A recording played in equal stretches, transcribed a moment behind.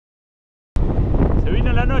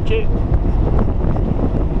la noche.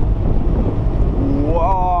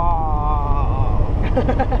 ¡Wow!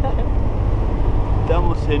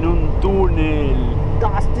 Estamos en un túnel.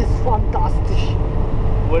 Das ist fantastisch.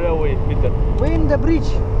 Where are we, Peter? We're in the bridge.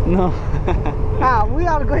 No. We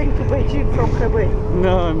are going to Beijing from Hebei.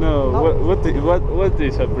 No. No? What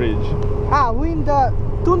is a bridge? We're in the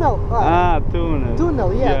tunnel. Tunnel.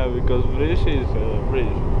 Tunnel, yeah. Yeah, because bridge is a bridge.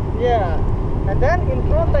 Yeah. And then in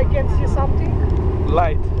front I can see something.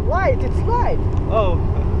 Light. Light, it's light. Oh.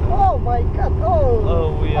 Oh my god.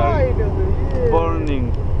 Oh, we are finally, yeah.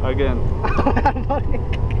 burning again.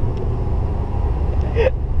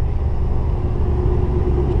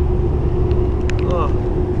 Oh,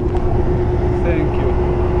 thank you.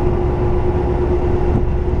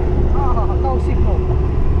 No signal.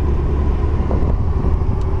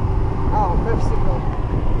 Have signal.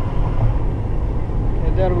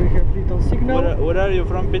 And there we have little signal. Where are you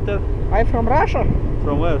from, Peter? I'm from Russia.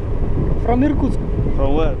 From where? From Irkutsk.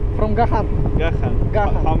 From where? From Gahan. Gahan.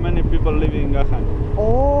 Gahan. How many people live in Gahan?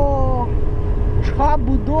 Oh,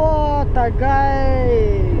 Chabudo,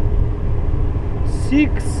 Tagay,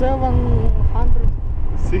 600-700.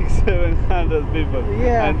 600-700 people.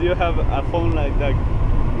 Yeah. And you have a phone like that.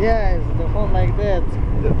 Yes, the phone like that.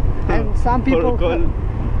 And some people for call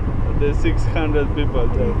the 600 people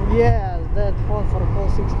there. Yes, that phone for call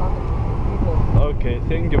 600 people. Okay,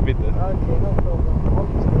 thank you, Peter. Okay, no problem.